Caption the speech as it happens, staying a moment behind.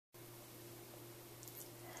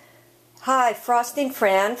Hi, Frosting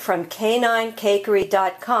Fran from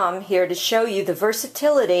K9cakery.com here to show you the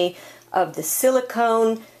versatility of the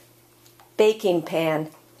silicone baking pan.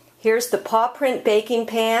 Here's the paw print baking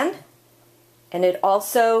pan, and it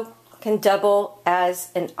also can double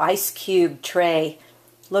as an ice cube tray.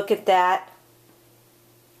 Look at that.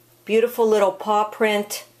 Beautiful little paw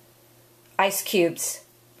print ice cubes.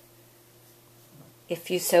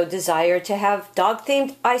 If you so desire to have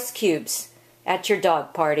dog-themed ice cubes at your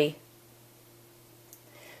dog party.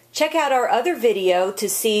 Check out our other video to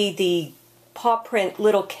see the paw print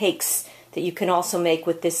little cakes that you can also make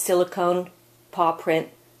with this silicone paw print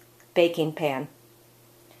baking pan.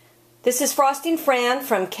 This is Frosting Fran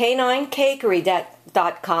from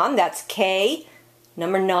K9cakery.com. That's K,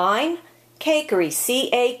 number 9, Cakery,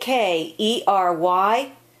 C-A-K-E-R-Y.com.